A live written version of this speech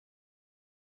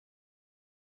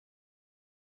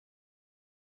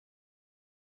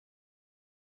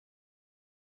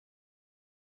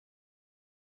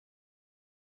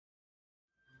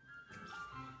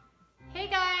Hey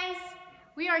guys!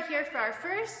 We are here for our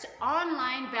first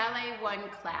online Ballet 1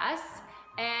 class,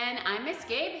 and I'm Miss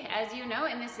Gabe, as you know,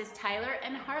 and this is Tyler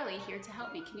and Harley here to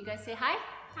help me. Can you guys say hi?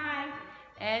 Hi.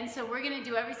 And so we're going to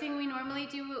do everything we normally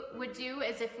would do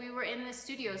as if we were in the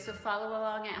studio, so follow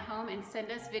along at home and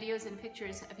send us videos and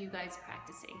pictures of you guys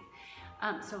practicing.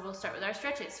 So we'll start with our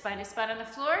stretches. Find a spot on the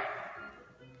floor.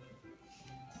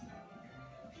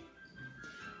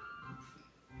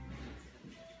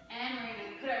 And we're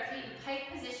going to put our feet in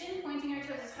pike position, pointing our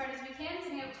toes as hard as we can,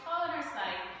 sitting up tall on our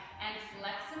spine. And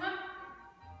flex them up,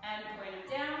 and point them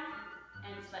down,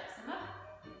 and flex them up,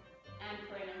 and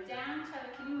point them down.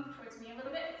 Tyler, can you move towards me a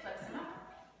little bit? Flex them up,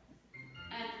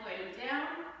 and point them down,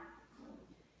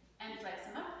 and flex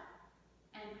them up,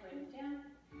 and point them down.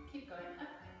 Keep going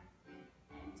up,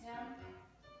 and down,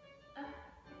 up,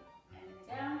 and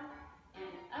down,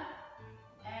 and up,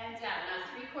 and down. Now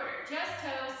 3/4, just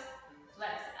toes.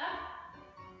 Flex up,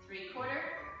 3/4,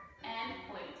 and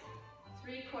point.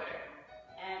 3/4,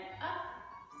 and up,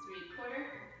 3/4,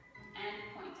 and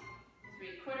point.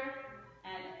 3/4,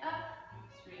 and up,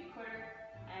 3/4,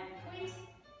 and point.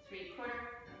 3/4,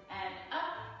 and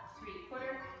up,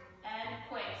 3/4, and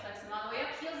point. Flex them all the way up,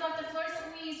 heels off the floor,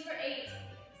 squeeze for 8,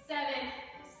 7,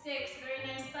 6, very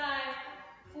nice, 5,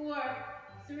 4,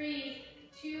 3,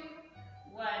 2,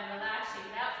 1. Relax, shake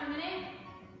it out for a minute.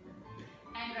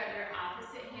 And grab your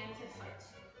opposite hand to foot.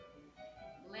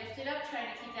 Lift it up,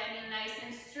 trying to keep that knee nice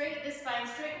and straight, the spine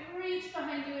straight. Reach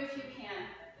behind you if you can.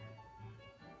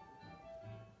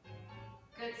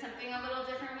 Good, something a little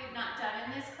different we've not done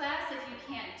in this class. If you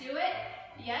can't do it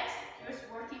yet, you're just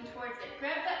working towards it.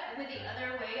 Grab that with the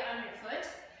other way on your foot.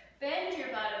 Bend your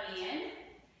bottom knee in.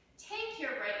 Take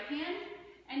your right hand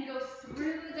and go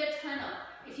through the tunnel.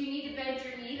 If you need to bend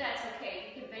your knee, that's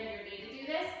okay. You can bend your knee to do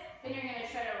this. Then you're going to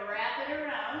try to wrap it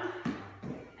around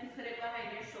and put it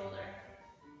behind your shoulder.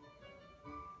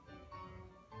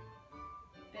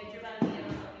 Bend your bottom knee, it'll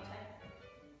help you tight.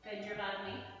 Bend your bottom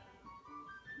knee.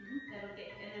 That'll get,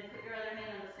 and then put your other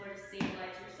hand on the floor to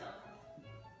stabilize yourself.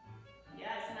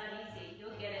 Yeah, it's not easy.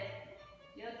 You'll get it.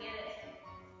 You'll get it.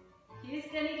 He's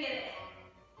gonna get it.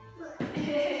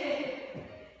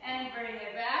 And bring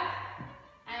it back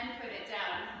and put it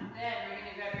down. Then we're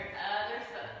gonna grab your other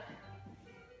foot.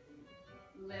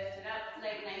 Lift it up,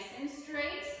 leg nice and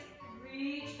straight.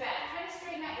 Reach back. Try to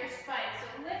straighten out your spine.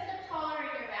 So lift up taller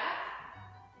in your back.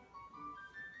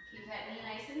 Keep that knee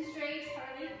nice and straight,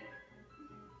 Harley.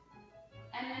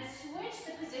 And then switch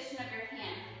the position of your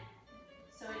hand.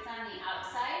 So it's on the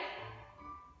outside.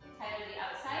 Tyler, the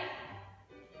outside.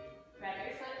 Grab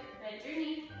your foot, bend your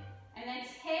knee. And then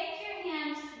take your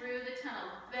hand through the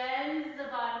tunnel. Bend the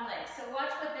bottom leg. So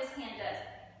watch what this hand does.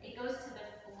 It goes to the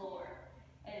floor.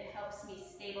 And it helps me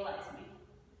stabilize me.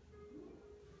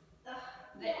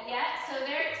 Yeah, so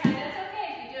there, that's okay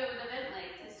if you do it with a bent leg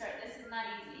to start. This is not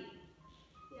easy.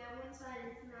 Yeah, one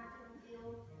side is not going to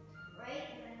feel right,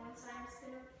 and then one side is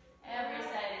going to... Every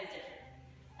side is different.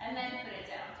 And then put it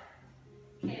down.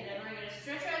 Okay, then we're going to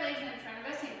stretch our legs in front of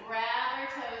us and grab our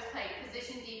toes tight.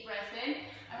 Position, deep breath in.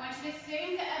 I want you to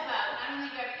think about not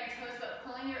only grabbing your toes, but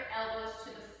pulling your elbows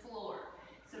to the floor.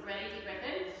 So ready, deep breath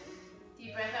in.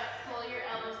 Deep breath out, pull your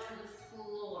elbows to the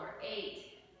floor.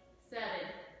 8, 7,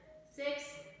 6,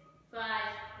 5,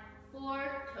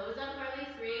 4, toes up, Harley.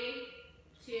 3,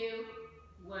 2,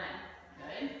 1.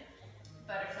 Good.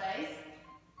 Butterflies.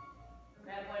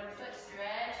 Grab one foot,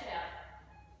 stretch it out.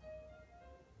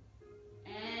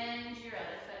 And your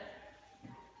other foot.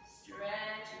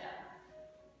 Stretch it out.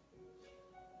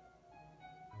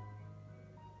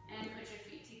 And put your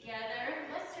feet together.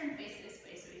 Let's turn face this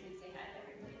way so we can say hi to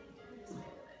everybody. This way a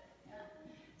little bit. Yeah.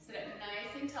 Sit up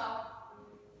nice and tall.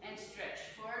 And stretch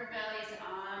forward bellies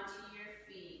onto your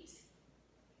feet.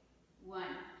 1,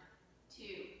 2,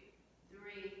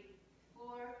 3,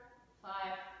 4, 5,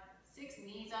 6.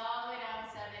 Knees all the way down.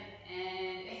 7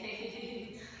 and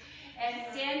 8. And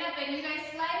stand up, and you guys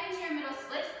slide into your middle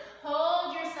splits.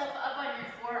 Hold yourself up on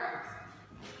your forearms.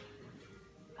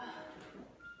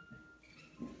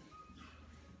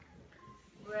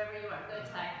 Wherever you are. Good,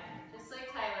 Ty. Just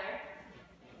like Tyler.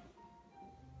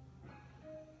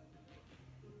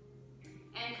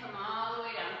 And come all the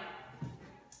way down.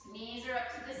 Knees are up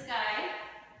to the sky,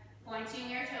 pointing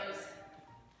your toes.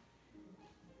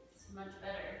 It's much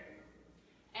better.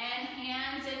 And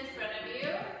hands in front of you.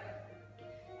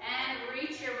 And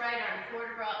reach your right arm,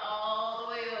 vertebra all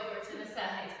the way over to the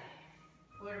side.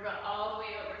 Vertebra all the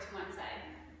way over to one side.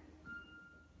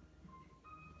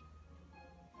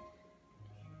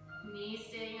 Knees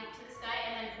staying up to the sky,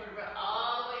 and then vertebra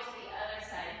all the way to the other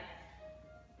side.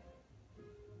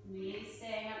 Knees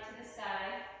staying up to the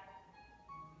side.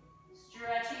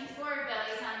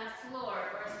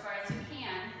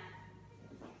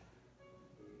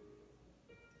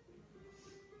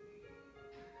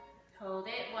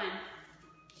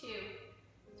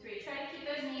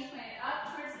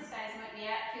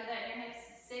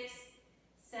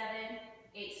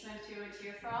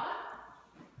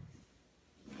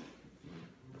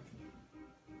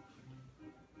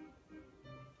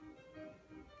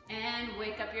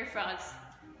 wake up your frogs.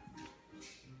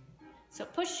 So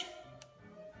push.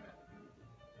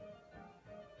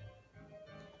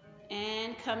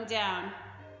 And come down.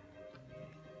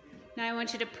 Now I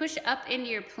want you to push up into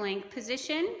your plank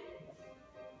position.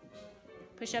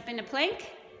 Push up into plank.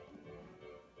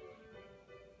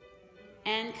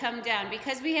 And come down.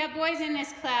 Because we have boys in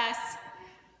this class,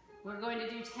 we're going to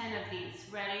do 10 of these.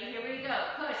 Ready? Here we go.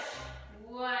 Push.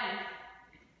 1.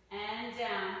 And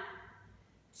down.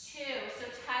 2. So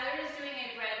Tyler is doing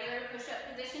a regular push-up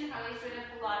position. Harley's doing a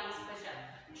Pilates push-up.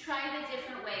 Try the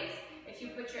different ways. If you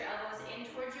put your elbows in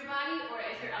towards your body or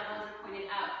if your elbows are pointed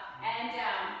out. And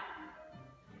down.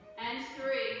 And 3.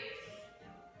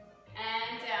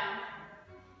 And down.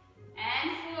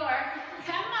 And 4.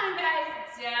 Come on, guys.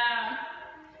 Down.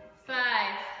 5.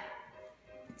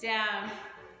 Down.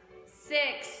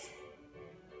 6.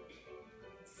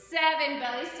 7.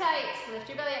 Belly's tight. Lift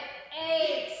your belly up.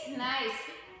 8. Nice.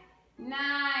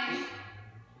 9.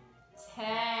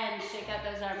 10. Shake out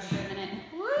those arms for a minute.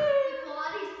 Woo! The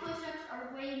Pilates push-ups are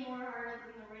way more harder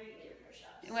than the regular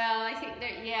push-ups. Well, I think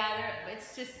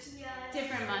it's just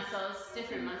different muscles,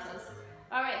 different muscles.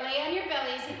 All right, lay on your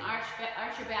bellies and arch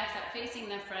your backs up, facing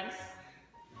the front.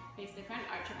 Face the front,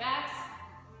 arch your backs.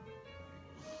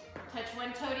 Touch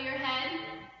one toe to your head,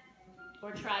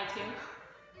 or try to.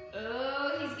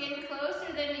 Oh, he's getting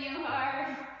closer than you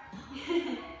are.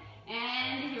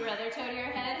 And your other toe to your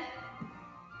head.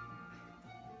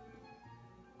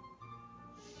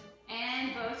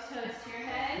 And both toes to your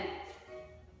head.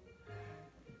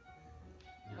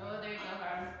 Oh, there you go,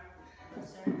 Harm.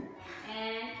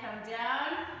 And come down.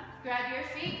 Grab your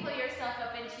feet, pull yourself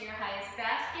up into your highest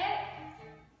basket.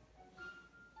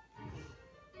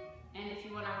 And if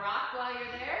you want to rock while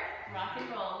you're there, rock and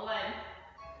roll. 1,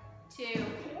 2,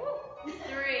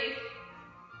 3,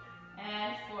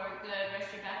 and 4. Good.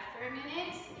 Rest your back for a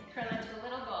minute. Curl into a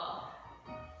little ball.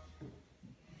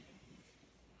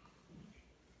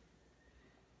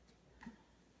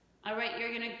 All right, you're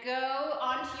going to go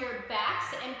onto your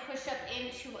backs and push up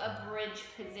into a bridge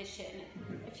position.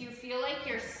 If you feel like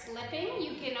you're slipping,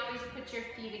 you can always put your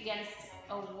feet against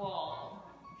a wall.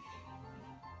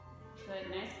 Good,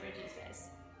 nice bridges, guys.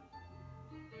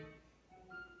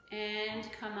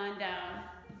 And come on down.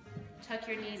 Tuck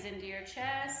your knees into your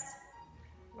chest.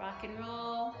 Rock and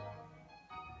roll.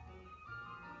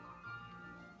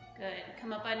 Good.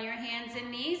 Come up on your hands and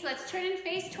knees. Let's turn and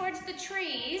face towards the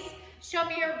trees. Show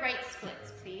me your right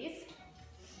splits, please.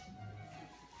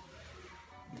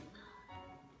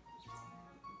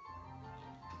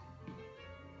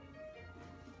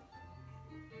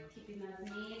 Keeping those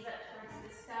knees up towards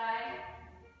the sky.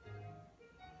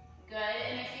 Good.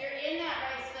 And if you're in that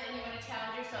right split and you want to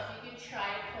challenge yourself, you can try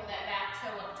to pull that back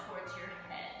toe up towards your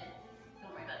head. Don't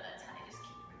worry about that tie. Just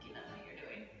keep working on what you're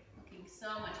doing. Looking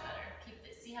so much better. Keep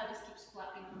this. See how this keeps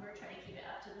flopping over? Try to keep it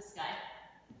up to the sky.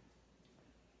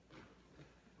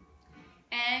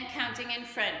 And counting in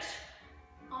French.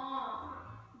 1,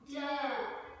 2, 3,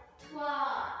 4,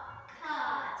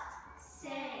 5, 6,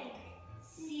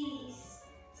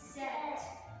 7,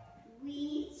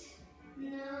 8,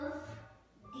 9,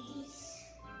 10.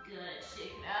 Good.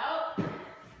 Shake it out.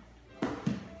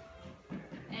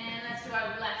 And let's do our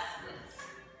left splits.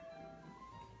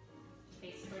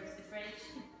 Face towards the French.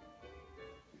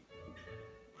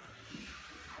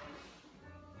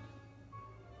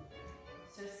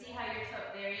 So see how your toe,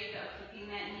 there you go, keeping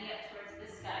that knee up towards the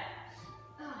sky.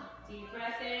 Deep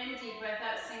breath in, deep breath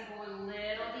out, sink a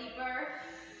little deeper.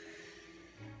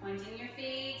 Pointing your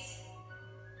feet.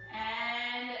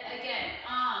 And again,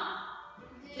 1,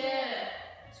 2, 3,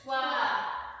 4,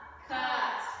 5,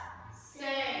 6,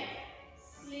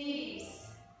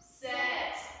 7,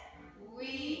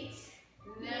 8,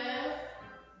 9,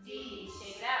 10.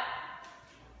 Shake it out.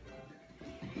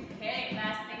 Okay,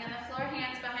 last thing on the floor,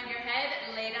 hands behind your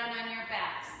head, lay down on your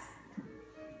backs.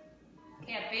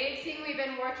 Okay, a big thing we've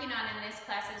been working on in this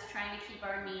class is trying to keep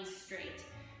our knees straight.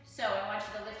 So I want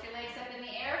you to lift your legs up in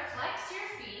the air, flex your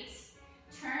feet,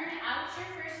 turn out your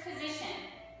first position,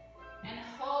 and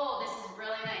hold. This is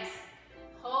really nice.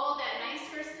 Hold that nice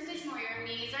first position where your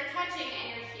knees are touching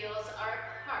and your heels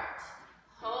are apart.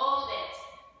 Hold it.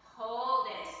 Hold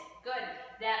it. Good.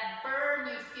 That burn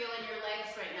you feel in your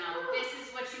legs right now, this is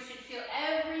what you should feel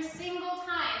every single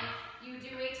time you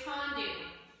do a tendu.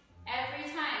 Every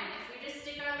time. If we just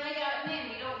stick our leg out and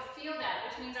in, we don't feel that,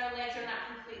 which means our legs are not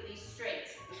completely straight.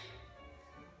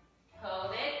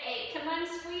 Hold it. 8. Come on,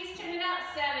 squeeze. Turn it out.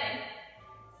 7,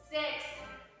 6,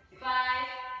 5,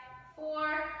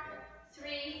 4,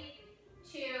 3,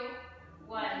 2,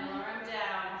 1. Lower them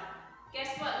down.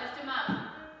 Guess what? Lift them up.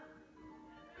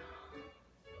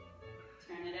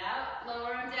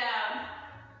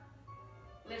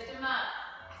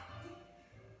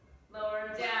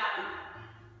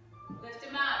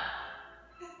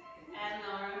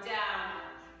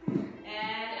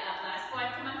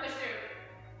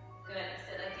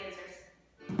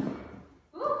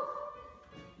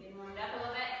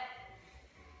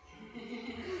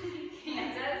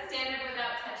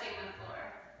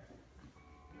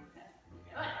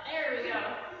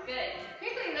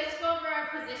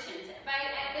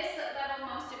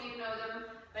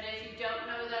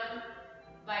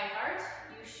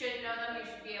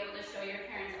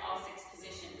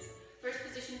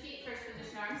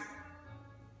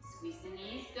 Squeeze the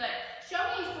knees. Good. Show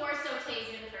me 4 sautés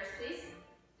in first, please.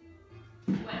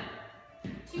 1,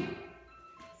 2,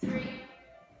 3.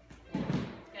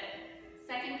 Good.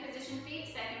 Second position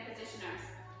feet, second position arms.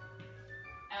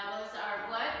 Elbows are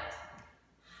what?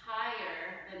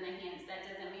 Higher than the hands. That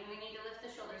doesn't mean we need to lift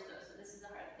the shoulders though, so this is a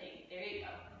hard thing. There you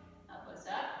go. Elbows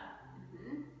up.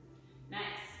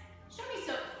 Nice. Show me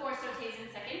 4 sautés in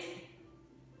second.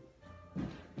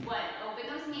 1, open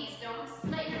those knees. Don't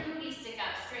let your booty stick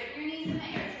out. Straighten your knees in the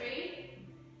air. 3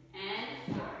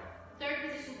 and 4. Third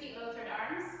position feet, low third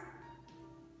arms.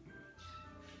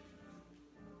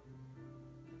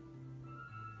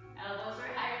 Elbows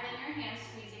are higher than your hands,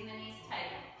 squeezing the knees tight.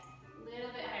 A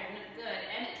little bit higher. Good.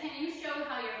 And can you show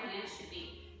how your hands should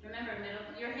be? Remember,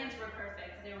 your hands were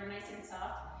perfect. They were nice and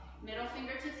soft. Middle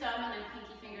finger to thumb and then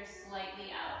pinky finger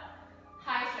slightly out.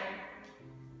 High turn.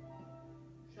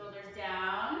 Shoulders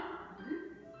down.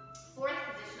 Fourth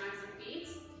position, arms and feet.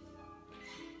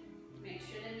 Make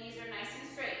sure the knees are nice and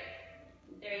straight.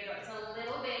 There you go. It's a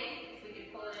little big. If we could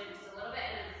pull it in just a little bit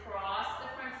and then cross the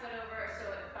front foot over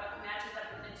so it matches up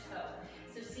with the toe.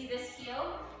 So see this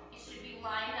heel? It should be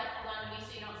lined up. Hold on to me so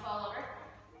you don't fall over.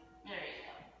 There you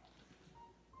go.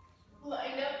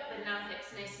 Lined up, but now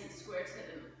hips nice and square to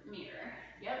the mirror.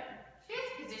 Yep.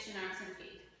 Fifth position, arms and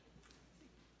feet.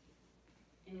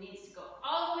 It needs to go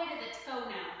all the way to the toe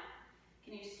now.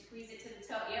 Can you squeeze it to the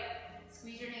toe? Yep.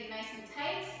 Squeeze your knee nice and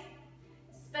tight,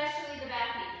 especially the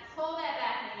back knee. Hold that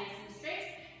back knee nice and straight.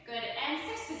 Good. And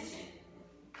sixth position.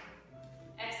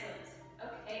 Excellent.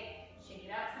 Okay. Shake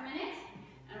it out for a minute.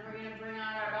 And we're going to bring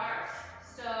on our bars.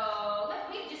 So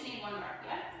we just need 1 bar.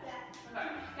 Yeah? Yeah. 1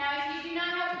 bar. Now, if you do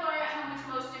not have a bar at home, which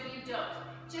most of you don't,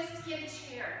 just get a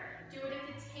chair. Do it at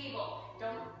the table.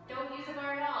 Don't use a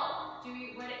bar at all. If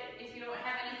you don't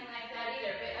have anything like that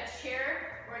either. But a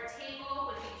chair or a table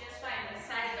would be just fine. The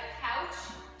side of a couch,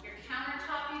 your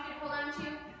countertop you could hold on to.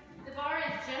 The bar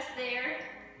is just there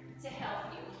to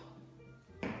help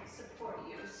you, support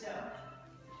you, so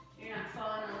you're not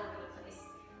falling all over the place.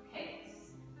 Okay,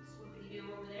 swoopity-doo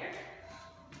over there.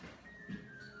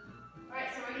 All right,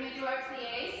 so we're going to do our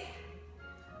pliés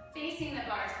facing the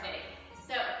bar today.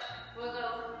 So we'll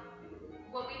go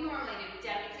what we normally do,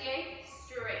 demi-plié,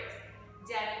 straight,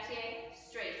 demi-plié,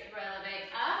 straight, releve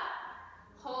up,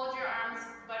 hold your arms,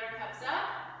 buttercups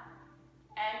up,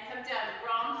 and come down,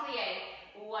 grand plié,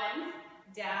 1,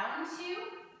 down 2,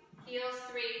 heels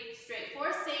 3, straight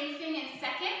 4, same thing in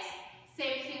second,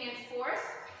 same thing in fourth,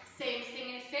 same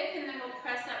thing in fifth, and then we'll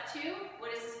press up 2,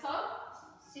 what is this called?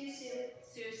 Susu.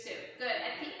 Susu. Good.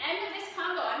 At the end of this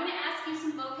combo, I'm going to ask you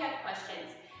some vocab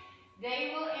questions.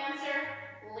 They will answer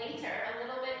later, a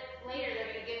little bit later.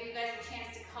 They're going to give you guys a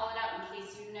chance to call it out in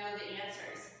case you know the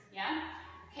answers. Yeah?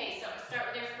 Okay, so start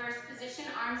with your first position.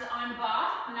 Arms on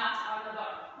ba, not on the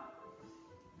bar.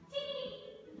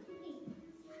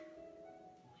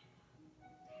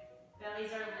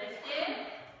 Bellies are lifted.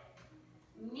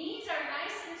 Knees are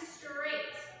nice and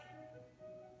straight.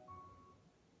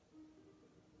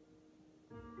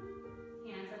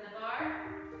 Hands on the bar.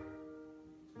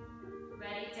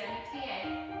 Ready, demi-plié.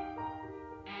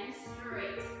 And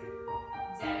straight.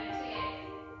 Demi-plié.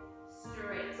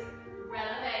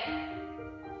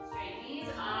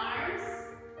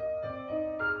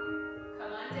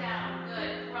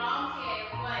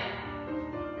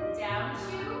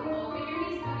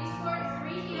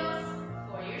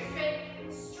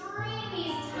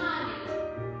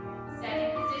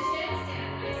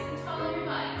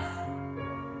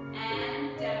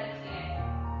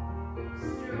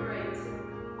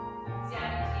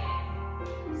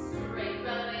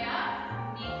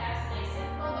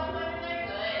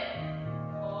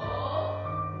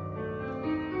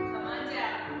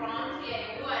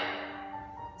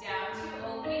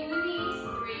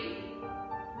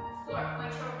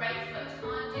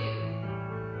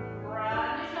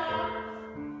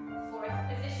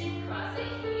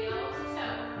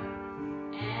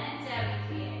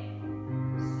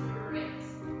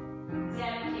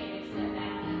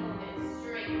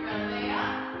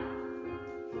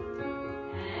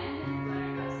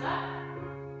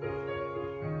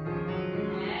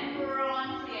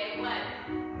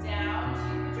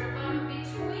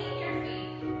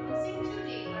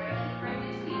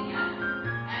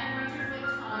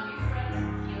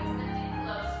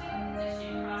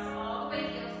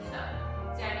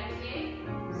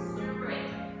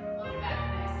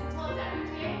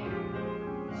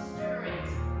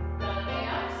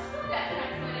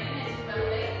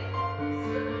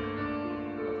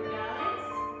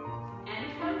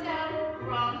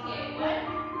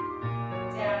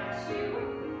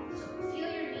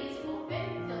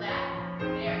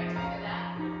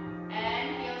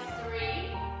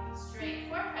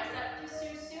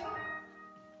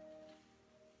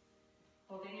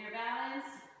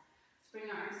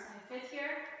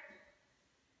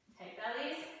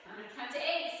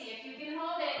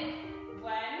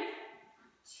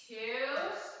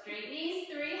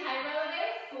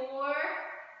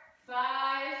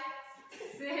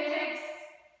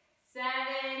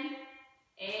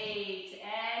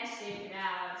 shake it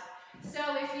out. So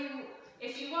if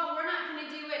you want, we're not going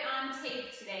to do it on tape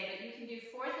today, but you can do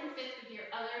 4th and 5th with your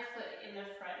other foot in the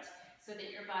front so that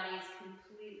your body is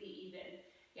completely even.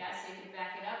 Yeah, so you can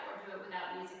back it up or do it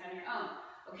without music on your own.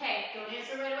 Okay, don't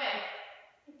answer right away.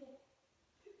 Okay.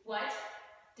 What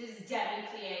does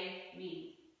demi-plie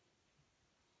mean?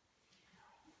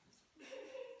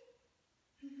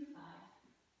 5,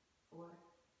 4,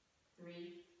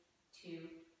 3, 2,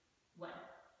 1.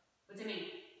 What's it mean?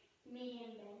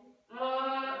 Medium bend.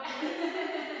 Oh.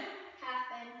 Half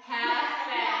bend. Half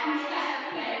bend.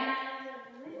 Half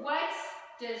bend. What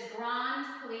does grand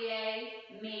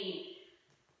plie mean?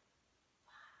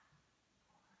 5,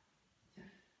 4,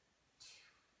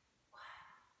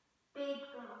 3, 2,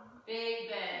 1. Big bend. Big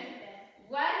bend.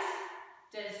 What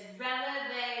does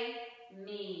releve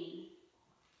mean?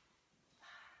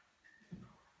 5, 4,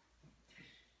 3,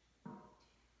 2, 1.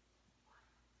 What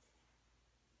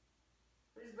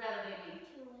does releve mean?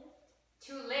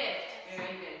 To lift. To lift.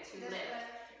 Very good. To lift.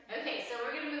 Okay, so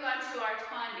we're going to move on to our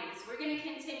tendus. We're going to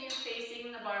continue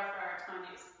facing the bar for our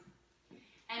tendus.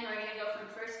 And we're going to go from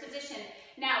first position.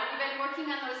 Now, we've been working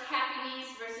on those happy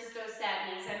knees versus those sad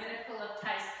knees. I'm going to pull up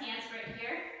Ty's pants right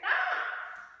here.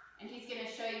 And he's going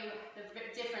to show you the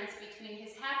difference between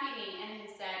his happy knee and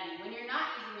his sad knee. When you're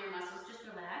not using your muscles, just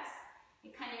relax.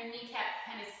 Your kneecap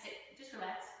kind of just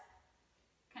relax.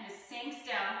 Kind of sinks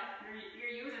down.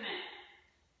 You're using it.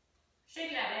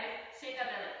 Shake it out, baby. Shake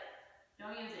that belly.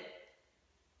 Don't use it.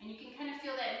 And you can kind of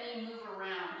feel that knee move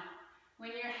around.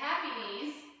 When you're happy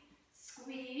knees,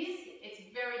 squeeze. It's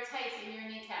very tight in your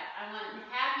kneecap. I want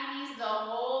happy knees the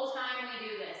whole time we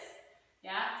do this.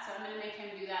 Yeah? So I'm going to make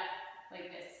him do that like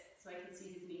this so I can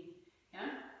see his knee.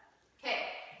 Yeah?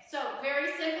 Okay. So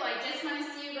very simple. I just want to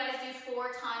see you guys do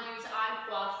 4 tendus en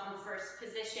croix from first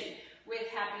position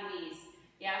with happy knees.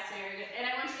 Yeah, so you're good. And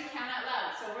I want you to count out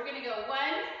loud. So we're going to go 1,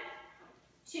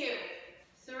 2,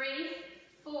 3,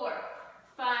 4,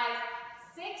 5,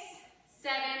 6,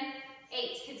 7,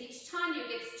 8. Because each tendu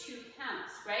gets 2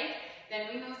 counts, right? Then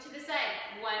we move to the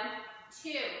side. 1,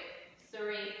 2,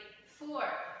 3, 4,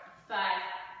 5,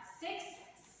 6,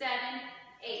 7,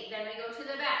 8. Then we go to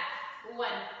the back. 1,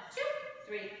 2,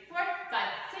 3, 4,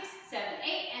 5, 6, 7,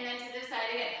 8. And then to the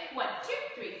side again. 1,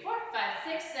 2, 3, 4, 5,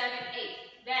 6, 7, 8.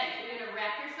 Then you're going to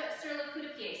wrap your foot sur le coup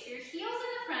de pied. So your heels in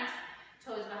the front,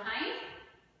 toes behind.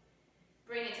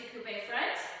 Bring it to coupe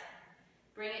front.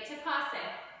 Bring it to passe.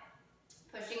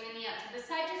 Pushing the knee up to the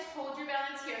side. Just hold your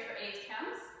balance here for 8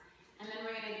 counts. And then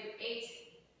we're going to do 8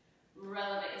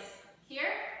 releves.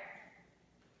 Here.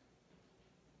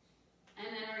 And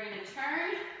then we're going to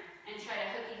turn and try to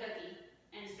hooky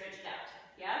and stretch it out.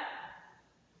 Yeah?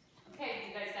 Okay,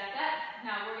 you guys got that?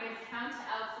 Now we're going to count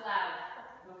out loud.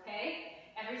 Okay?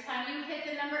 Every time you hit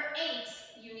the number 8,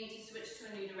 you need to switch to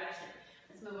a new direction.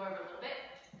 Let's move over a little bit.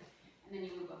 And then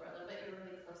you move over a little bit. You're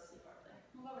really close to the bar there.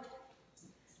 Move over.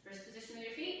 First position with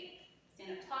your feet.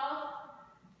 Stand up tall.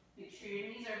 Make sure your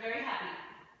knees are very happy.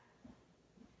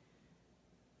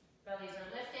 Bellies are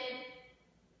lifted.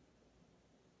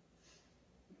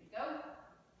 Here we go.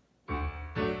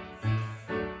 6,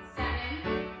 7,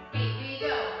 8. We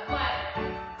go. 1,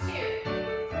 2,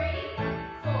 3,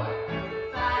 4,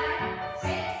 5,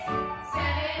 6,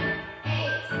 7,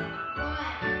 8. 1,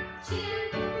 2,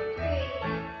 3,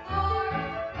 4,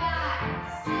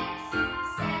 5, 6,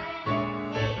 7, 8.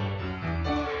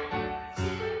 1,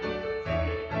 2, 3,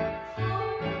 4,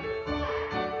 5,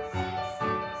 6,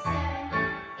 7,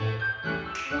 8.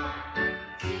 1,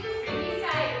 2,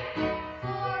 3,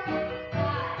 4,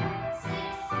 5,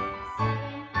 6, 7,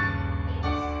 8.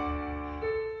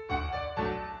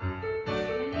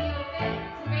 Pushing the knee open.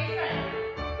 Coupe front.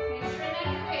 Make sure that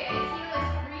coupe, the heel is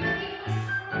really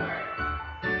pushed forward.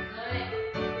 Good.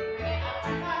 Bring it up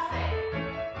to passe.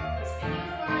 Push the heel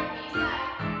forward, knee side.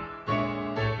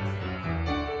 Push it through.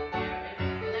 There, right there.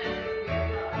 Feel that for rear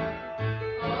row.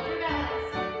 Hold your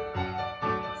balance.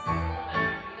 This is a little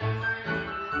better. We don't turn this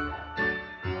and mess up.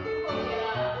 Hold it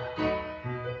up.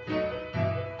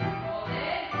 Hold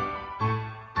it.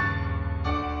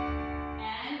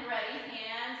 And ready.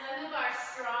 Hands on the bar.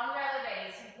 Strong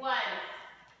releves. 1.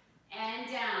 And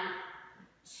down.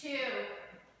 2.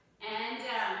 And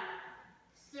down.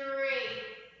 3.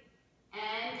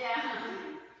 And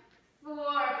down. 4.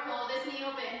 Pull this knee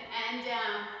open. And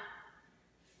down.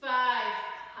 5.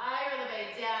 High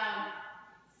releve. Down.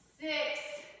 6.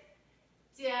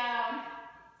 Down.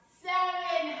 7.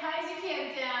 High as you can.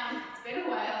 Down. It's been a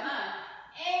while, huh?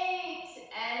 8.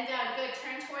 And down. Good.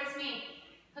 Turn towards me.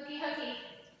 Hooky.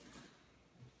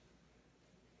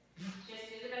 Just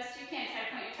do the best you can. Try to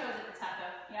point your toes at the top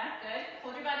though. Yeah? Good.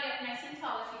 Hold your body up nice and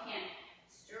tall if you can.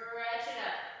 Stretch it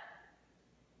up.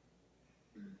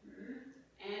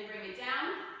 And bring it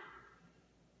down.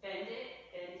 Bend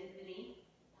the knee.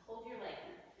 Hold your leg.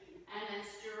 And then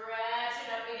stretch it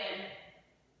up again.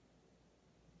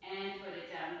 And put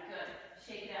it down. Good.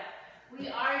 Shake it out.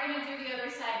 We are going to do the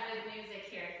other side with music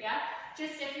here, yeah?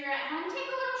 Just if you're at home, take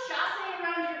a little chasse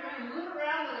around your room. Move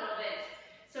around a little bit.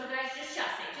 So guys, just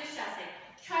chasse, just chasse.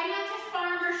 Try not to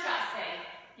farmer chasse.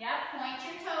 Yeah, point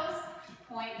your toes.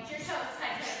 Point your toes.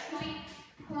 Tight, tight.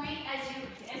 Point as you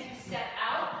step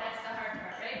out. That's the hard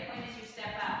part, right? Point as you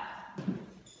step out.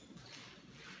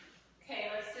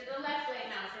 Okay, let's do the left leg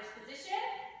now. First position.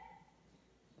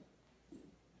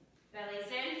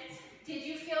 Belly's in. Did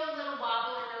you feel a little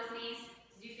wobble in those knees?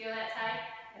 Did you feel that tight?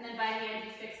 And then by the end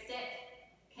you fixed it?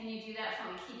 Can you do that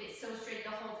for me? Keep it so straight the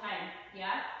whole time.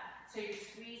 Yeah? So you're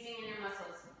squeezing in your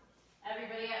muscles.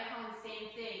 Everybody at home, same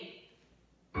thing.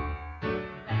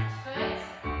 Left foot.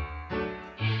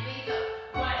 And we go.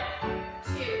 1,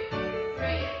 2,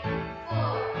 3, 4,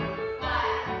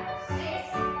 5, 6,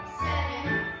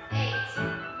 7, 8.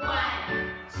 1,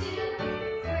 2,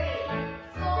 3,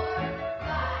 4,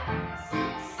 5,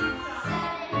 6,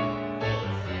 7, 8.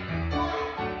 1,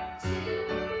 2,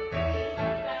 3,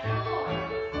 4,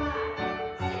 5,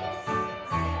 6,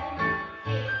 7,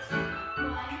 8.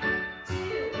 1,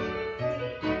 2, 3,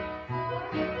 4,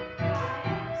 5,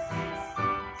 6,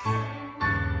 7,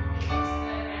 8.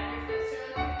 Grab your foot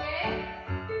circle away.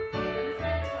 Heel in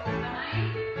front, toes behind.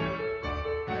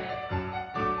 Good.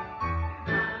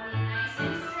 Bottom knee nice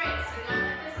and straight, so don't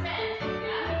let this bend.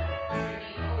 Yeah? Your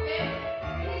knee open.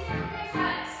 Bring it to your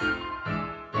right foot.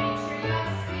 Make sure you have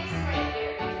space right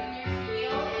here between your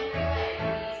heel and your leg.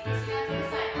 Knees pushing out to the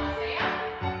side. Passe out.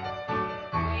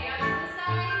 Way out to the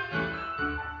side.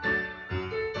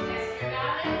 Test your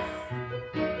balance.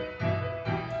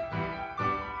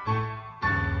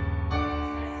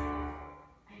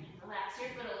 Relax your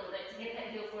foot a little bit to get that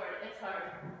heel forward. It's hard.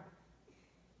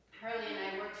 Harley and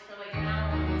I worked for like an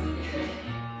hour on this.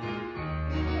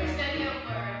 Push that heel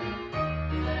forward.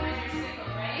 Because otherwise you're single,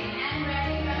 right? And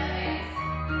ready, ballet.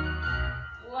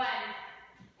 1.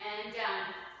 And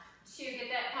down. 2. Get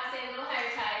that passe a little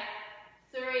higher tie.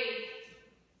 3.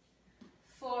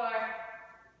 4.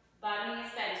 Bottom knee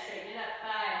is bent. Straighten it up.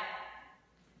 5.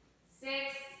 6.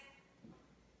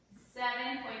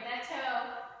 7. Point that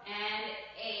toe. And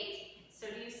 8. So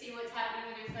do you see what's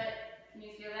happening with your foot? Can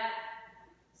you feel that?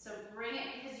 So bring it,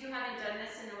 because you haven't done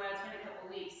this in a while, it's been a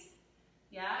couple weeks.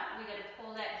 Yeah? We gotta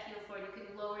pull that heel forward. You can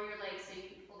lower your legs so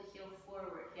you can pull the heel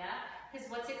forward, yeah? Because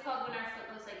what's it called when our foot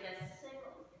goes like this?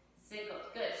 Sickle. Sickle.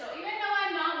 Good. So even though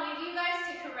I'm not with you guys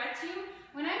to correct you,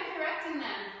 when I'm correcting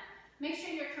them, make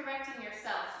sure you're correcting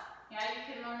yourself. Yeah, you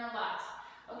can learn a lot.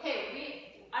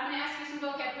 Okay, I'm gonna ask you some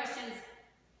vocab questions.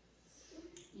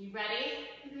 You ready?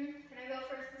 Can I go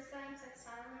first this time since it's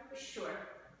time? Sure.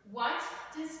 What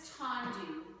does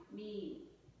tendu mean?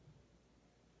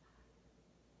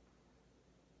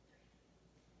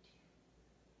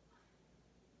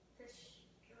 To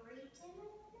straighten it?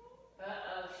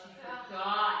 Uh-oh, she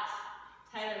forgot.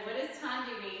 Tyler, what does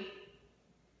tendu mean?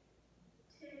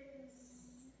 To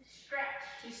stretch.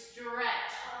 To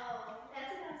stretch. Oh,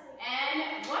 that's what I was like.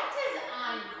 And what does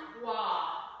en croix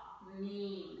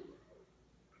mean?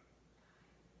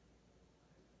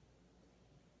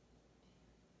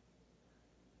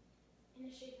 In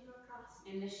the shape of a cross.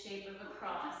 In the shape of a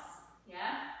cross.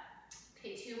 Yeah?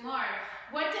 Okay, 2 more.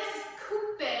 What does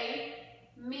coupe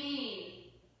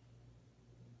mean?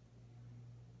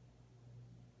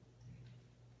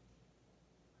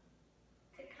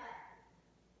 To cut.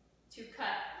 To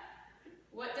cut.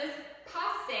 What does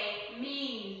passe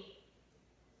mean?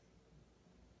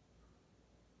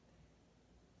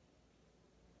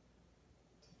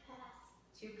 To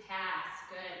pass. To pass.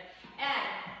 Good. And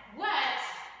what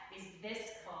is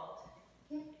this called?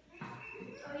 Oh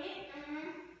yeah?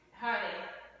 Harley.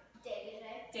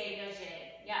 Dégagé.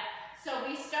 Dégagé. Yeah. So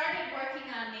we started working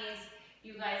on these,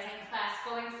 you guys, in class,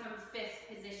 going from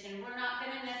 5th position. We're not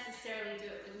going to necessarily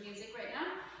do it with music right now.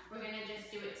 We're going to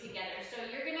just do it together. So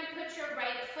you're going to put your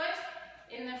right foot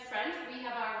in the front. We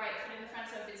have our right foot in the front,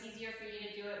 so if it's easier for you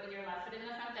to do it with your left foot in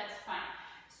the front, that's fine.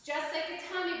 It's just like a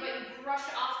tummy, but you brush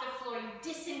off the floor. You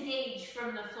disengage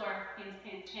from the floor. Hint,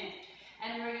 hint, hint.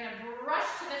 And we're going to brush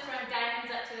to the front, diamonds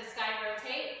up to the sky,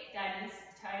 rotate. Diamonds,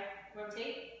 tie,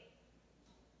 rotate.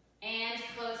 And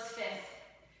close 5th.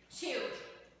 2.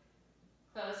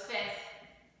 Close 5th.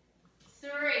 3.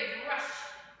 Brush.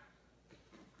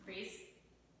 Freeze.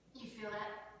 You feel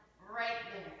that? Right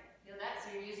there. Feel that? So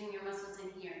you're using your muscles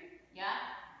in here. Yeah?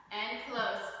 And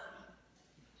close.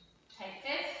 Tight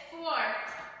 5th. 4.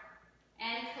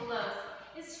 And close.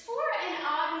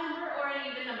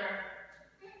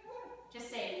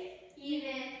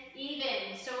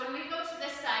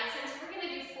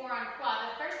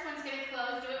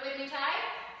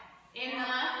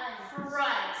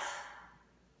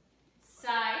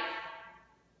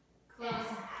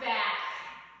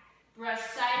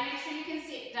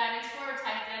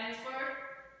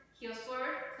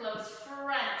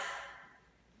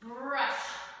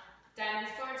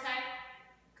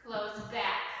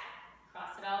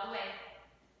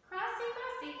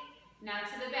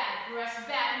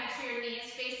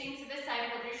 knees facing to the side.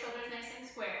 Hold your shoulders nice and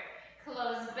square.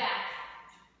 Close back.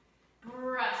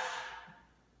 Brush.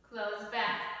 Close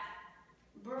back.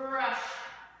 Brush.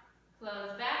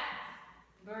 Close back.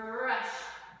 Brush.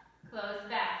 Close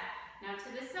back. Now to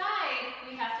the side,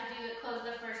 we have to do close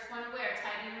the first one where?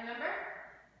 Ty, do you remember?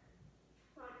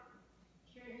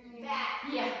 Back.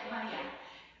 Yeah, yeah.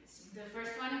 So the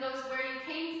first one goes where you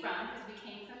came from, because we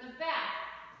came from the back.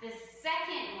 The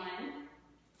second one,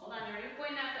 hold on, you're already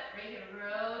pointing that foot. Right here,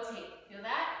 rotate. Feel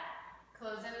that?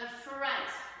 Close in the front.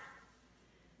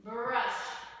 Brush.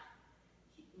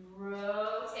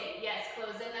 Rotate. Yes,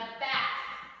 close in the back.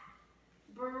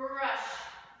 Brush.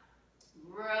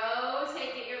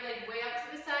 Rotate. Get your leg way up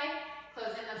to the side.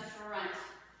 Close in the front.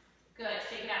 Good.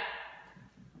 Shake it out.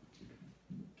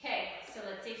 Okay, so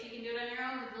let's see if you can do it on your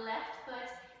own with the left foot.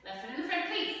 Left foot in the front,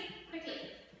 please.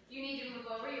 Quickly. If you need to move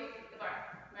over, you'll kick the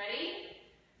bar. Ready?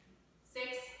 6,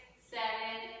 7,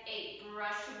 8.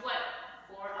 Brush what?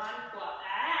 4 on quad.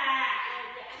 Ah!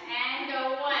 And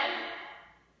go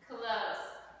 1. Close.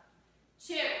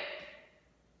 2.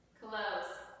 Close.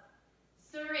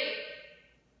 3.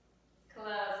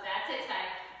 Close. That's it, Ty.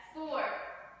 4.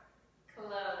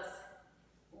 Close.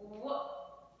 Whoa.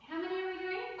 How many are we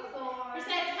doing? 4. It's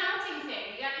that counting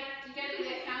thing. You gotta do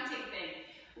that counting thing.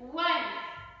 1.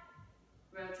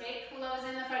 Rotate, close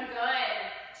in the front. Good.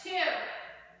 2.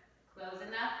 Close in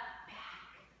the back.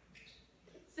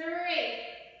 3.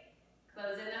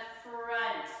 Close in the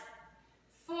front.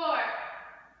 4.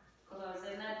 Close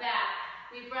in the back.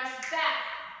 We brush back.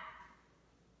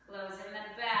 Close in the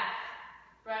back.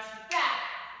 Brush back.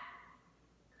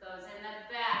 Close in the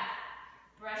back.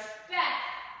 Brush back.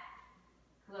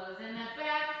 Close in the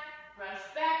back. Brush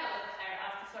back. A little higher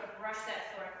off the floor. Brush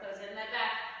that floor. Close in the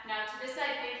back. Now to the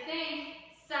side. Big thing.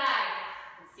 Side.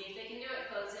 Let's see if they can do it.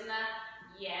 Close in the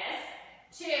yes.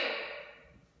 2.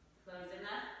 Close in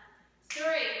the 3.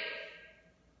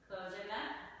 Close in the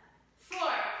 4.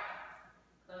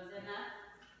 Close in the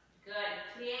good.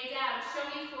 Plie down. Show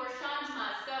me 4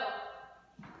 changements. Go.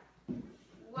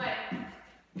 1,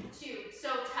 2.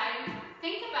 So Ty,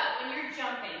 think about when you're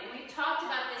jumping. We've talked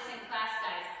about this in class,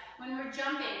 guys. When we're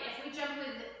jumping, if we jump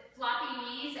with floppy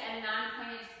knees and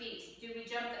non-pointed feet, do we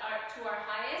jump to our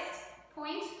highest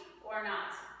point or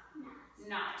not?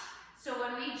 Not. So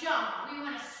when we jump, we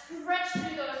want to stretch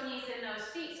through those knees and those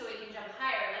feet so we can jump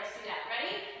higher. Let's do that.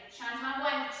 Ready? Changement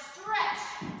 1, stretch.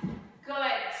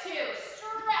 Good. 2,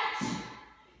 stretch.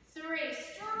 3,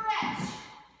 stretch.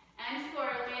 And 4,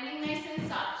 landing nice and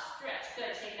soft. Stretch.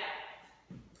 Good. Shake it out.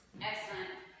 Excellent.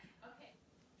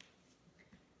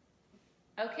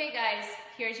 Okay, guys,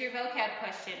 here's your vocab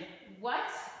question. What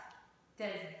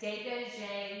does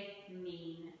dégagé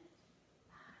mean?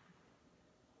 5,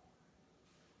 4,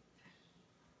 3,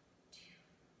 2.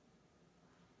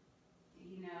 Do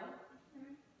you know?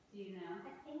 Do you know?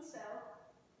 I think so.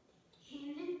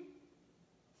 2.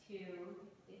 Yeah,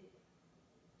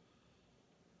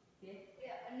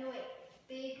 no, wait.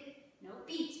 Big. No.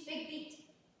 Beat. Big beat.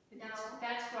 No.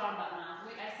 That's wrong, but Mom.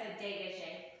 Wait, I said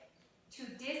dégagé. To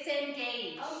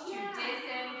disengage. Oh, yeah. To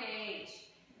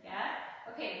disengage. Yeah?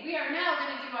 Okay, we are now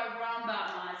going to do our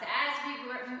rembouts as we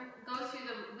go through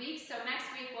the week. So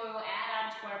next week we will add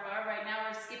on to our bar. Right now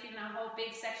we're skipping the whole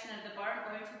big section of the bar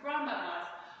and going to rembouts,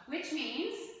 which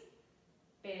means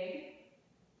big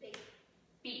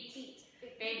beat.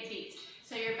 Big beat.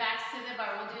 So your backs to the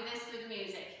bar. We'll do this with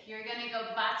music. You're going to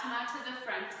go battement to the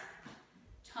front,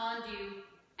 tendu,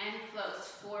 and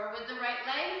close. 4 with the right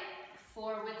leg,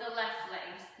 4 with the left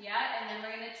leg. Yeah? And then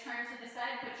we're going to turn to the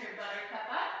side, put your buttercup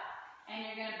up, and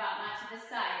you're going to battement to the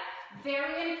side.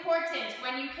 Very important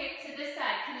when you kick to the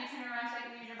side. Can you turn around so I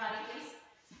can use your body, please?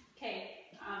 Okay,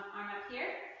 arm up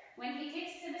here. When he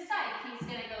kicks to the side, he's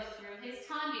going to go through his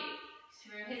tendu,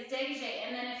 through his dégagé,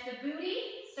 and then if the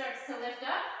booty starts to lift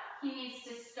up, he needs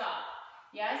to stop.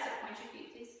 Yeah, so point your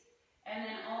feet, please. And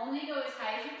then only go as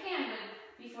high as you can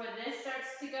before this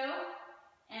starts to go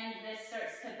and this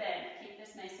starts to bend. Keep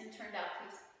this nice and turned out,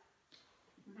 please.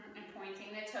 And pointing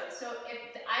the toes. So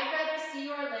I'd rather see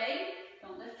your leg,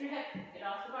 don't lift your hip, get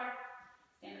off the bar.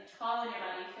 Stand up tall in your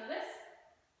body. Feel this?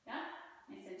 Yeah?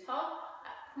 Nice and tall.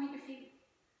 Point your feet.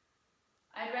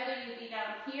 I'd rather you be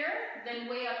down here than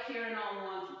way up here and all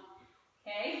wonky.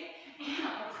 Okay?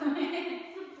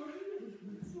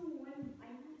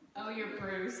 Oh, you're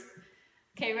bruised.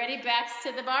 Okay, ready? Backs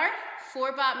to the bar.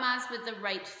 4 battements with the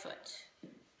right foot.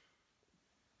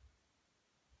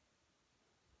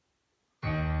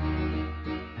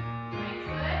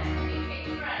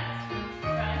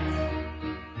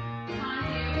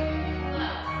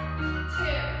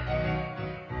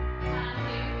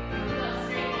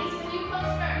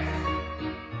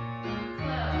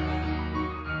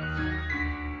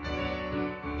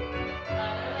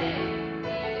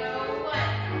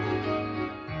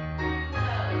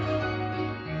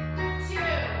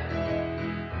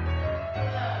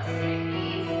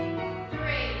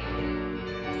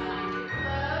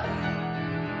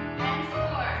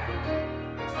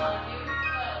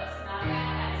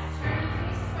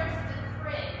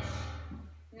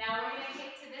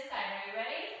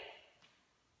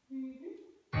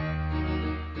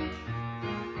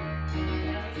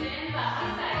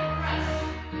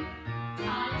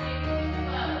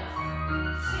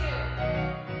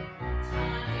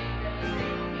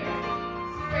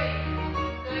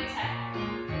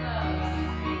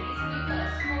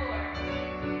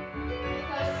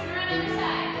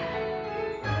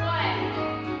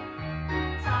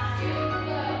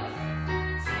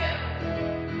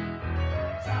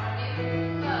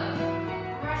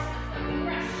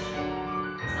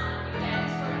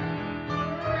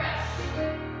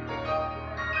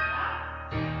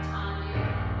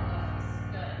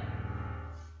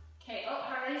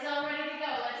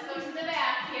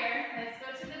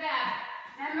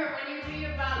 when you do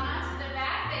your ballet to the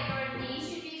back that your knee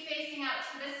should be facing out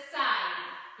to the side.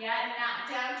 Yeah, not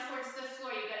down towards the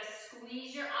floor. You gotta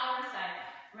squeeze your outer thigh.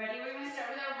 Ready? We're gonna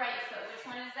start with our right foot. Which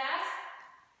one is that?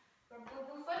 Or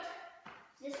boo-boo foot?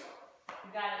 This one.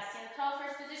 You got it. Stand tall,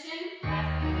 first position.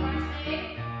 Last thing, arms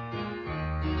leg.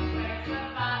 Right foot,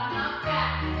 bottom up,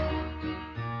 back.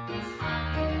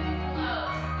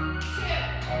 Close. 2.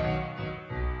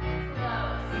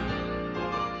 Close.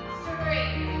 3.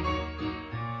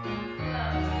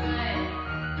 Close. Good.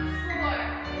 4.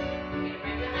 Get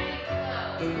right behind you.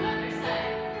 Close. Other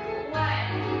side. 1.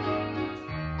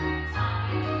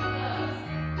 Tommy, close.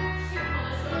 2. Pull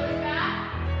the shoulders back.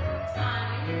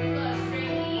 Tommy, close.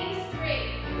 Straight knees. 3.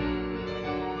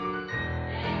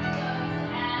 And close.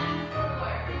 And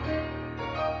 4.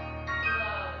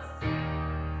 Close.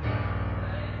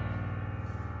 Good.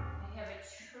 I have a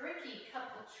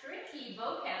couple tricky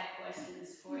vocab questions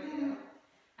for you.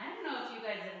 I don't know if you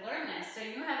guys have learned this, so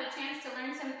you have a chance to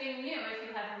learn something new if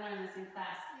you haven't learned this in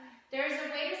class. There's a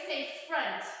way to say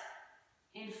front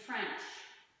in French.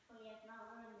 Oh, yeah,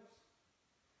 not learned this.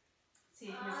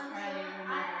 See if Miss Carly I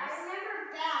remembers.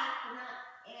 remember back,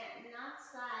 not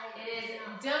side. It is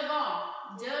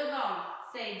devant. Devant.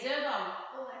 Say devant.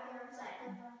 Oh, I remember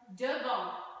side.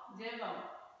 Devant. Devant.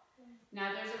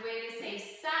 Now there's a way to say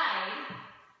side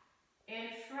in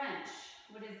French.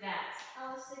 What is that?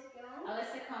 A le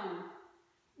second.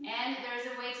 And there's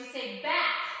a way to say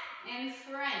back in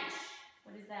French.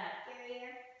 What is that?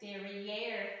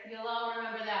 Derrière. You'll all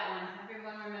remember that one.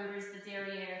 Everyone remembers the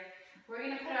derrière. We're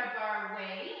going to put our bar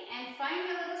away and find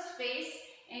a little space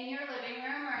in your living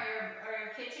room or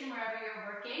your kitchen, wherever you're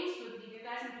working. So you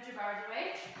guys can put your bars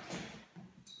away.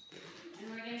 And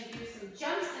we're going to do some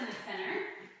jumps in the center.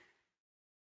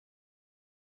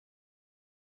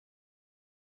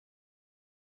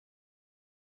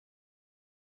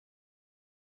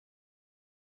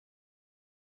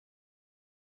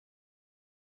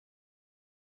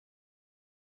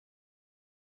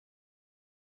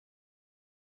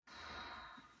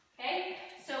 Okay,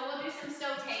 so we'll do some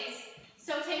sautés.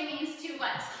 Sauté means to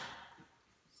what?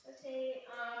 Sauté,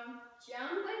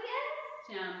 jump again?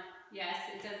 Jump. Yes,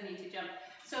 it does mean to jump.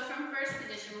 So from first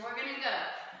position, we're going to go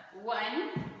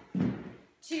 1,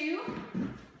 2,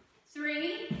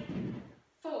 3,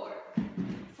 4.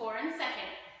 4 in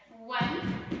second.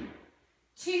 1,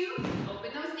 2,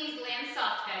 open those knees, land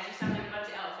soft, guys. You sound like a bunch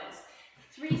of elephants.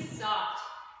 3, soft.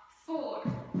 4,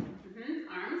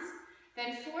 arms.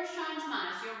 Then 4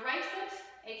 changements. Your right foot,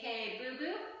 aka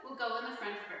boo-boo, will go in the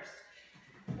front first.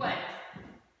 1,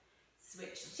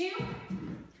 switch 2,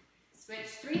 switch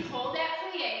 3, hold that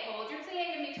plie, hold your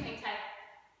plie in between time.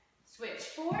 Switch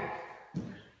 4,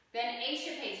 then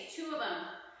échappés, 2 of them.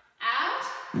 Out,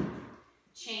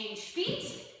 change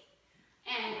feet,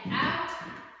 and out,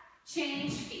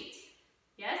 change feet.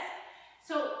 Yes?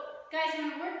 So, guys,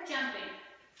 when we're jumping,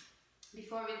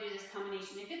 before we do this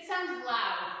combination, if it sounds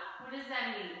loud, what does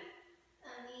that mean?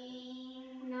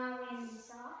 We're not landing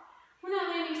soft. We're not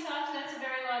landing soft, so that's a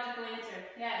very logical answer.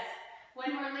 Yes.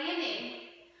 When we're landing,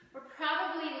 we're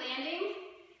probably landing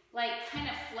like kind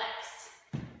of flexed.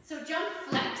 So jump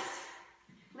flexed.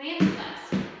 Land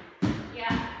flexed.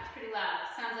 Yeah, it's pretty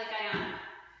loud. Sounds like Ayana.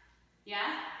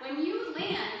 Yeah? When you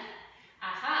land,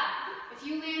 if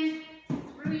you land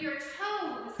through your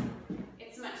toes,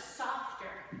 it's much softer.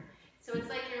 So it's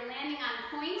like you're landing on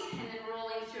point and then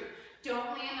rolling through.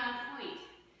 Don't land on point.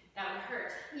 That would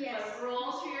hurt. Yes. But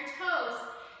roll through your toes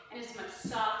and it's much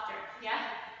softer. Yeah?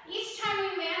 Each time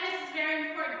you land, this is very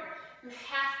important. You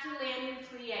have to land in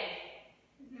plie.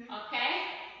 Okay?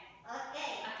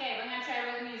 Okay. Okay, we're going to try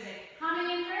with the music. How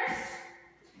many in first?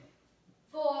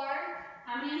 4.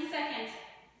 How many in second?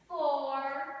 4.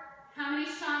 How many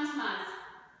changements?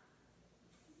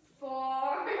 4.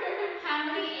 How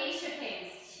many échappés?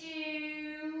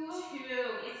 2. 2.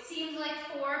 It seems like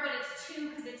 4, but it's 2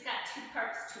 because it's got 2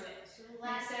 parts to it.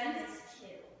 Make sense? 2.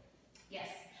 Yes.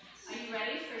 Are you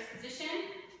ready? First position.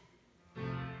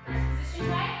 First position,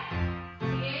 right?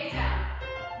 Plie down.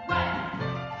 1.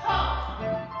 Hold.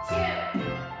 2.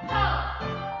 Hold.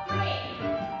 3.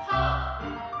 Hold.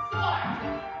 4.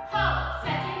 Hold.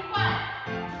 Second. 1.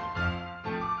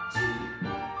 2.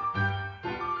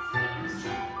 3.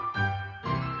 Straight.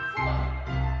 4.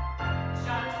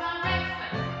 Changement right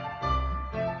foot.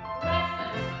 Left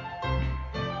foot.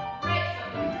 Right foot.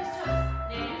 With those toes.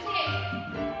 Land and plie.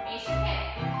 Échappé.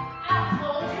 Out.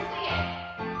 Hold your plie.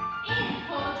 In.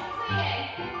 Hold your plie.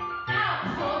 Out.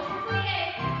 Hold your plie.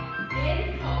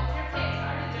 In. Hold your plie. It's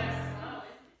hard to jump slow.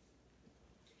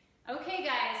 Okay,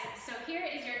 guys. So here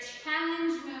is your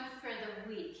challenge move for the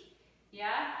week.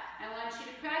 Yeah? I want you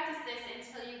to practice this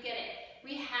until you get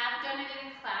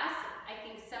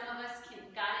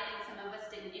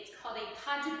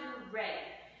pas de bourrée.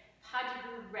 Pas de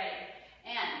bourrée.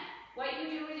 And what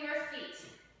you do with your feet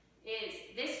is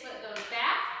this foot goes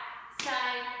back,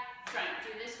 side, front.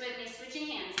 Do this with me, switching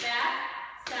hands. Back,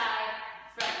 side,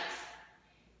 front.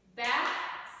 Back,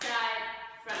 side,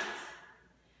 front.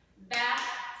 Back,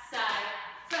 side,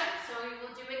 front. So we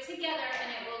will do it together and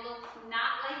it will look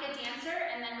not like a dancer,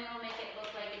 and then we will make it look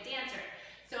like a dancer.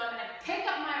 So I'm going to pick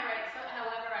up my right foot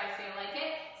however I feel like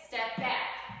it, step back.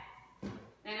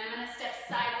 Then I'm going to step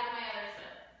side with my other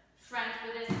foot, front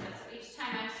with this foot. So each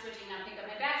time I'm switching, I'll pick up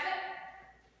my back foot,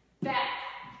 back,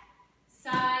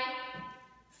 side,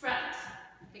 front.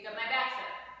 Pick up my back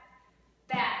foot,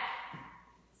 back,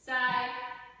 side,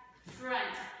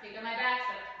 front. Pick up my back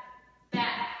foot,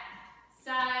 back,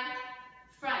 side,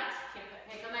 front.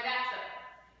 Pick up my back foot,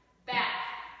 back,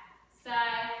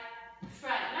 side,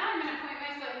 front. Now I'm going to point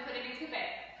my foot and put it in coupe.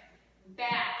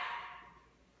 Back,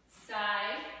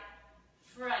 side,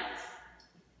 front.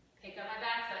 Pick up my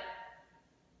back foot,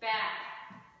 back,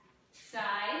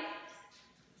 side,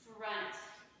 front.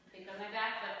 Pick up my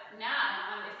back foot.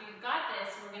 Now, if you've got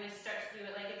this, we're going to start to do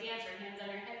it like a dancer. Hands on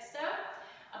your hips though.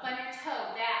 Up on your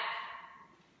toe, back,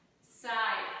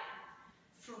 side,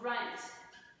 front.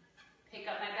 Pick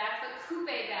up my back foot, coupe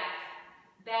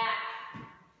back,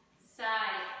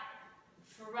 side,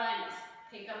 front.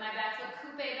 Pick up my back foot,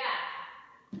 coupe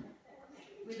back.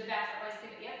 With the back foot, always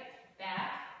pick it, yep.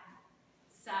 Back,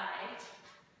 side,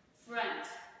 front,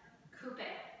 coupe,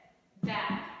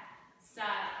 back,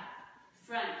 side,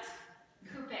 front,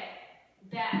 coupe,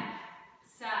 back,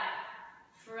 side,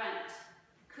 front,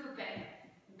 coupe,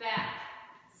 back,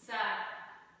 side,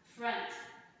 front,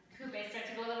 coupe. Start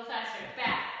to go a little faster.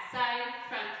 Back, side,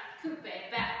 front, coupe,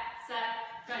 back, side,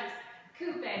 front,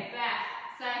 coupe, back,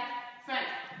 side, front,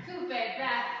 coupe,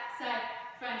 back, side,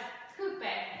 front, coupe.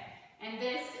 And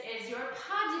this is your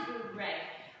pas de bourrée.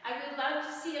 I would love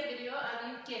to see a video of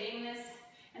you getting this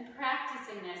and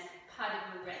practicing this pas de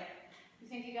bourrée. You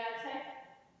think you got it, Ty?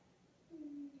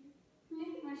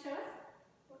 You want to show us?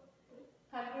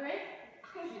 Pas de bourrée?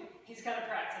 He's got to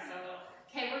practice a little.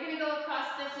 Okay, we're going to go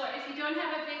across the floor. If you don't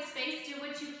have a big space, do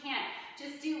what you can.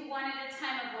 Just do one at a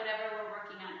time of whatever we're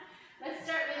working on. Let's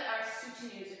start with our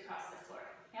soutenu across the floor.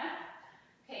 Yeah?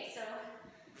 Okay, so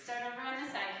start over on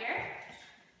the side here.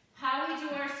 How we do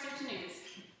our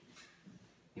soutenus.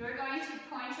 You are going to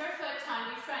point your foot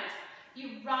tendu front.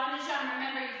 You rond de jambe.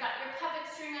 Remember, you've got your puppet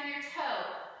string on your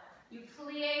toe. You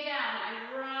plie down. I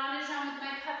rond de jambe with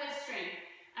my puppet string.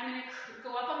 I'm going to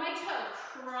go up on my toe,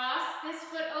 cross this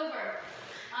foot over,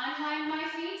 unwind my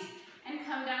feet, and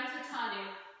come down to tendu.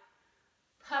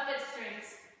 Puppet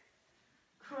strings.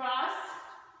 Cross,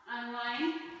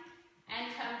 unwind,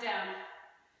 and come down.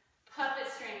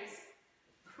 Puppet strings.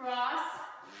 Cross,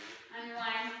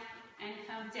 unwind, and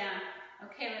come down.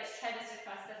 Okay, let's try this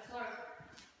across the floor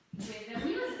with the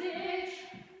music.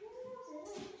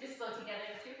 Just go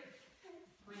together too.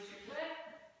 Point your foot.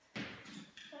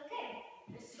 Okay.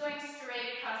 Just going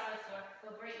straight across the floor.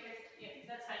 Go break your, yeah,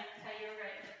 that's fine. Tie your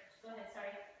right. Go ahead,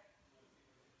 sorry.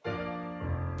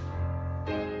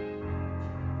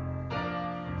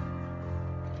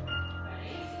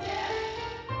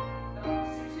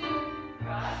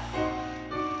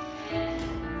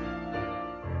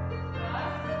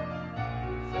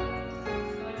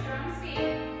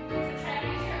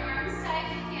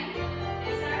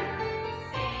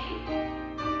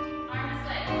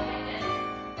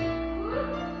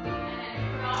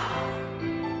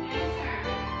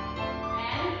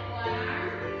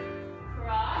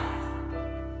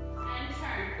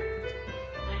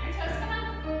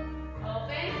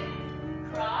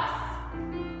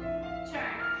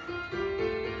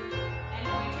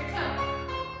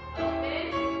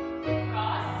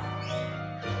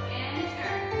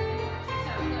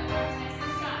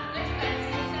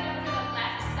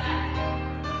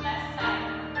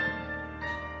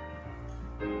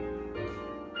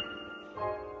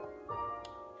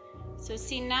 So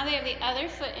see, now they have the other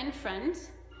foot in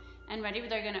front, and ready,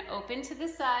 they're gonna open to the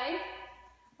side,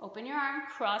 open your arm,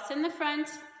 cross in the front,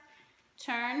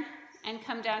 turn, and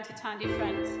come down to tendu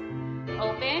front.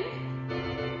 Open,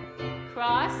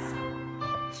 cross,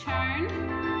 turn,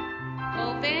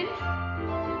 open,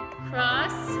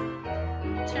 cross,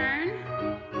 turn,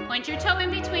 point your toe in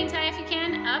between, Ty, if you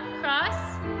can, up,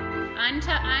 cross,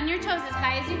 on your toes as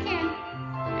high as you can,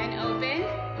 and open,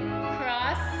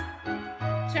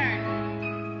 cross, turn.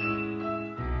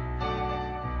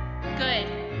 Good.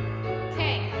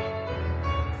 Okay.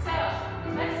 So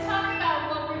let's talk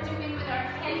about what we're doing with our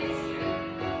heads here.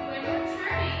 When we're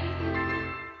turning,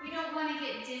 we don't want to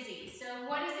get dizzy. So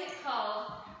what is it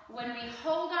called when we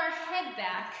hold our head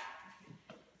back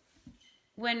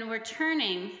when we're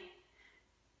turning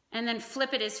and then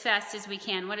flip it as fast as we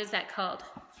can. What is that called,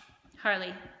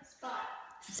 Harley?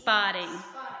 Spotting.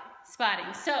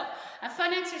 Spotting. So a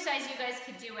fun exercise you guys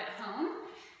could do at home.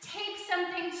 Take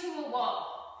something to a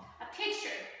wall, a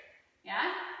picture,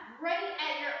 yeah? Right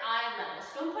at your eye level.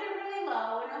 So don't put it really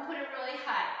low and don't put it really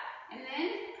high. And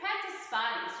then practice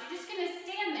spotting. So you're just gonna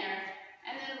stand there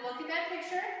and then look at that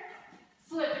picture,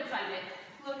 flip and find it.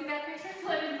 Look at that picture,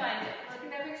 flip and find it. Look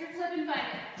at that picture, flip and find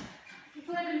it.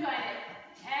 Flip and find it.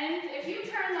 And if you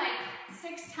turn like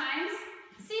 6 times,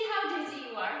 see how dizzy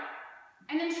you are.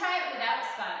 And then try it without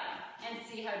spotting and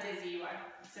see how dizzy you are.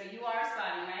 So you are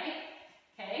spotting, right?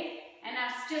 Okay, and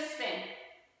now just spin.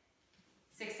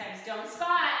 6 times. Don't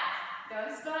spot.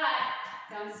 Don't spot.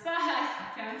 Don't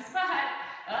spot. Don't spot.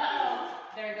 Uh-oh,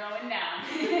 they're going down.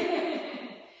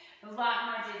 A lot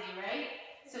more dizzy, right?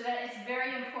 So that it's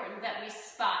very important that we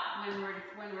spot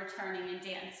when we're turning in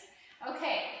dance.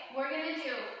 Okay, we're gonna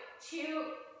do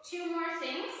two more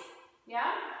things,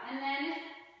 yeah, and then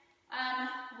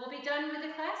we'll be done with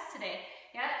the class today.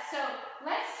 Yeah, so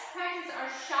let's practice our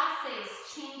chassés,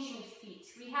 changing feet.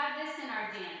 We have this in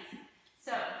our dance.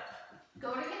 So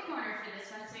go to the corner for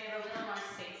this one so you have a little more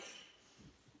space.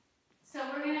 So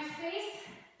we're gonna face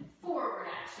forward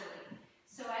actually.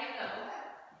 So I go,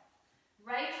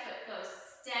 right foot goes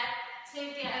step,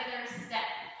 together, step.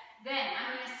 Then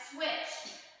I'm gonna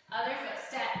switch, other foot,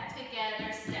 step,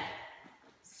 together, step.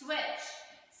 Switch,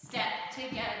 step,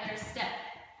 together, step.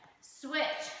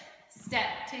 Switch,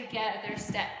 step, together,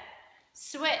 step.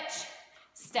 Switch,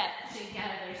 step,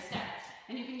 together, step.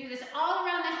 And you can do this all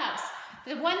around the house.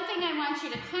 The one thing I want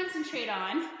you to concentrate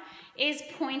on is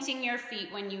pointing your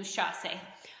feet when you chassé.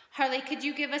 Harley, could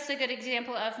you give us a good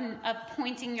example of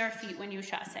pointing your feet when you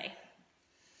chassé?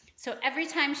 So every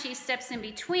time she steps in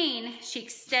between, she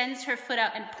extends her foot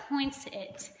out and points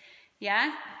it.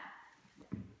 Yeah?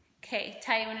 Okay,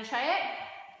 Ty, you want to try it?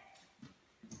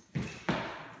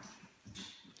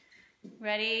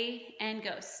 Ready, and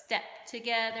go. Step,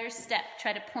 together, step.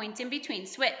 Try to point in between.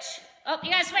 Switch. Oh,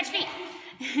 you gotta switch feet.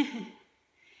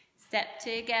 Step,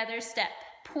 together, step.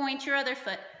 Point your other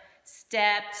foot.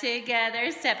 Step, together,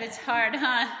 step. It's hard,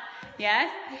 huh? Yeah?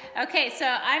 Okay, so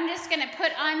I'm just gonna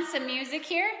put on some music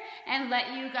here and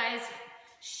let you guys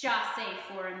chassé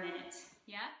for a minute.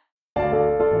 Yeah?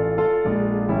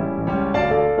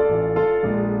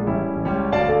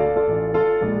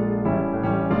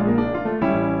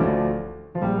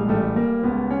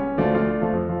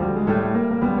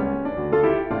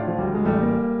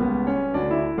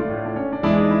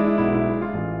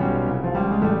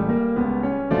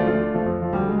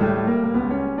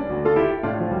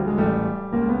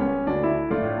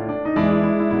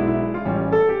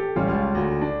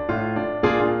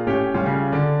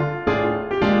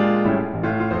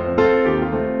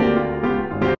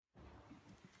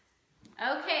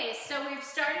 Okay, so we've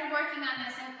started working on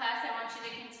this in class. I want you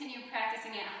to continue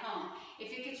practicing at home.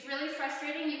 If it gets really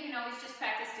frustrating, you can always just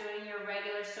practice doing your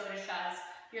regular soda shots,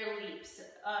 your leaps,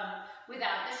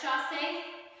 without the chassé.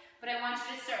 But I want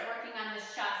you to start working on the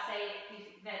chassé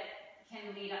that can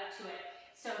lead up to it.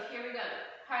 So here we go.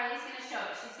 Harley's going to show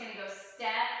it. She's going to go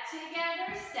step,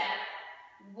 together, step,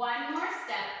 one more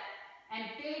step, and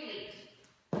big leap.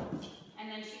 And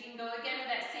then she can go again with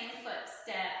that same foot.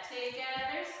 Step,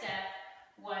 together, step,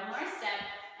 one more step,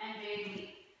 and big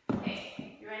leap.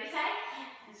 Okay, you ready, Ty?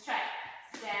 Let's try it.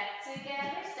 Step,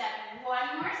 together, step,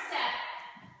 one more step,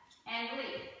 and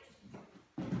leap.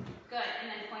 Good, and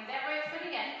then point that right foot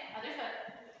again, other foot.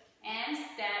 And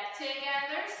step,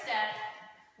 together, step,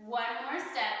 one more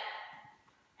step,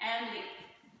 and leap.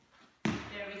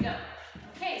 There we go.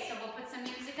 Okay, so we'll put some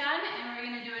music on, and we're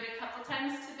going to do it a couple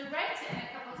times to the right and a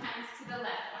couple times to the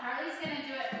left. Harley's going to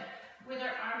do it with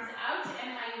her arms out,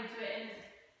 and how you do it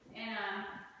in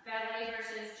ballet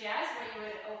versus jazz, where you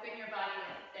would open your body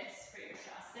like this for your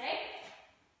chassé.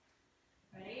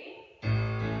 Ready?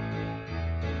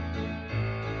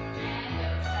 And go,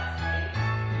 chassé.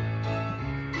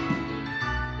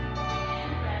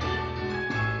 And ready.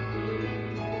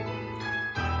 One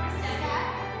more step.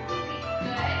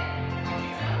 Good. On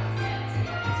your toes. Step,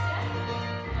 together, step.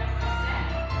 One more step.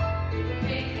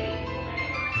 Big leap. Ready? One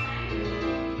more time.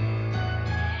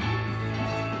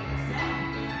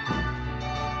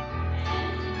 And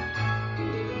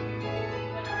step,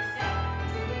 together, step.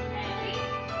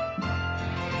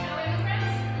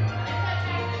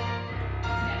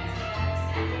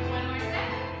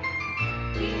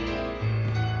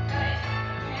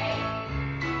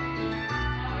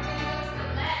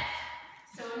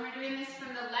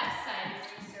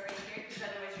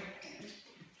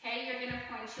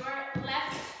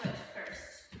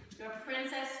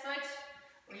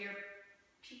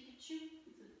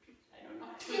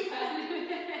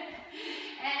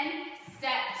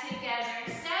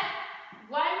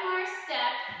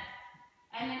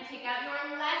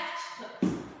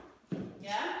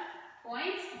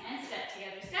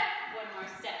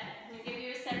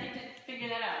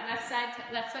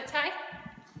 foot tie.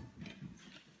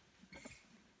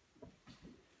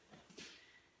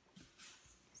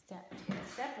 Step,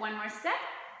 step, one more step,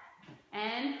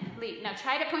 and leap. Now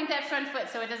try to point that front foot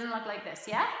so it doesn't look like this,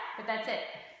 yeah? But that's it.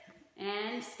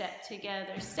 And step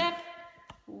together, step,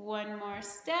 one more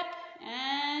step,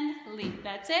 and leap.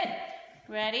 That's it.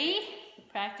 Ready?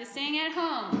 Practicing at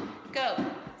home. Go.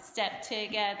 Step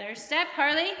together, step.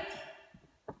 Harley,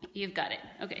 you've got it.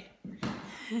 Okay.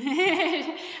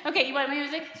 Okay, you want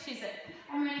music? She said,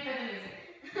 I'm ready for the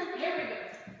music. Here we go.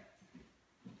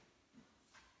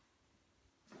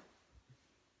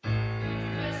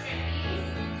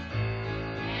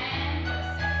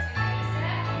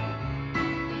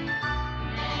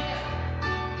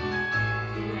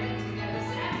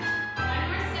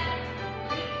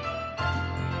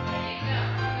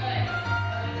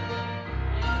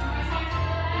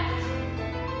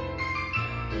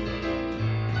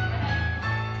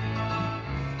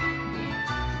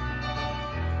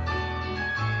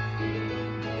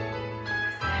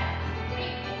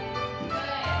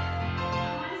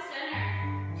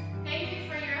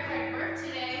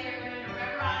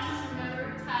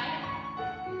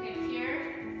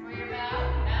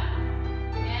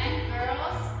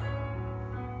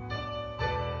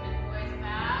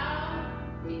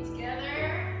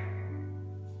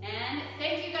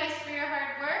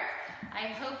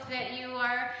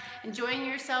 Enjoying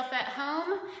yourself at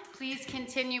home. Please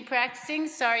continue practicing.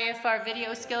 Sorry if our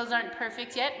video skills aren't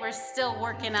perfect yet. We're still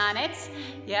working on it.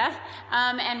 Yeah?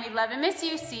 And we love and miss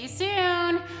you. See you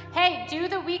soon. Hey, do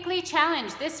the weekly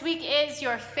challenge. This week is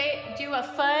your do a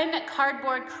fun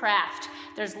cardboard craft.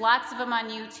 There's lots of them on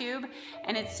YouTube,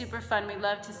 and it's super fun. We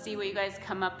love to see what you guys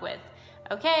come up with.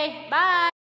 Okay, bye.